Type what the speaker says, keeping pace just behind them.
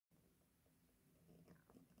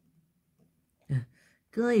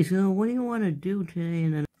Guys, what do you want to do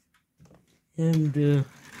today?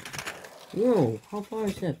 Whoa, how far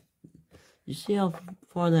is that? You see how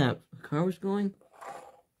far that car was going?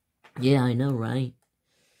 Yeah, I know, right?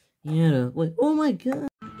 Yeah, wait, oh my god!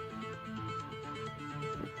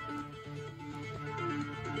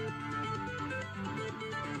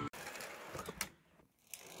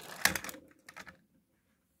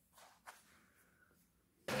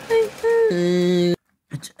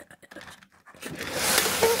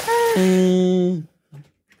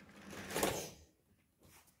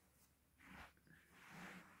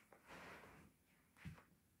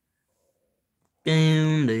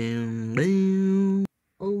 Down, down, down.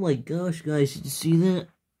 Oh my gosh, guys, did you see that?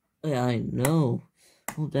 Yeah, I know.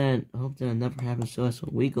 Hope that never happens to us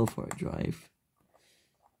when we go for a drive.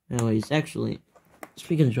 Anyways, actually,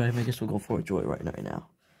 speaking of driving, I guess we'll go for a joyride right now.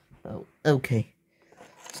 Oh, okay.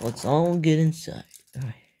 So let's all get inside.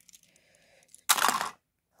 Alright.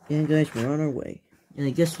 Yeah, guys, we're on our way. And I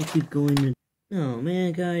guess we'll keep going to... Oh,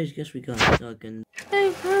 man, guys, guess we got stuck in...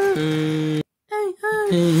 Hey, hey,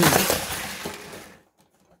 hey.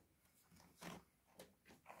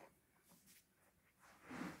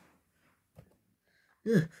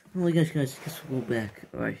 Oh my gosh, guys, I guess we'll go back.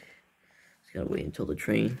 Alright. Just gotta wait until the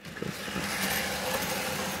train goes.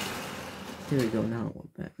 Here we go, now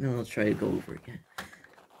we're back. Now let's try to go over again.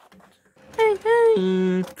 Hey,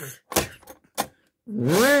 hey!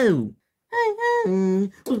 Whoa! Hey, hey!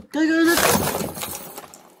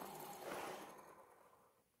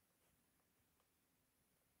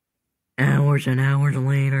 Hours and hours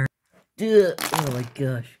later. Oh my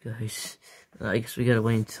gosh, guys. I guess we gotta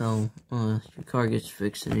wait until your car gets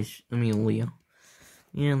fixed and Leo.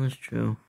 Yeah, that's true.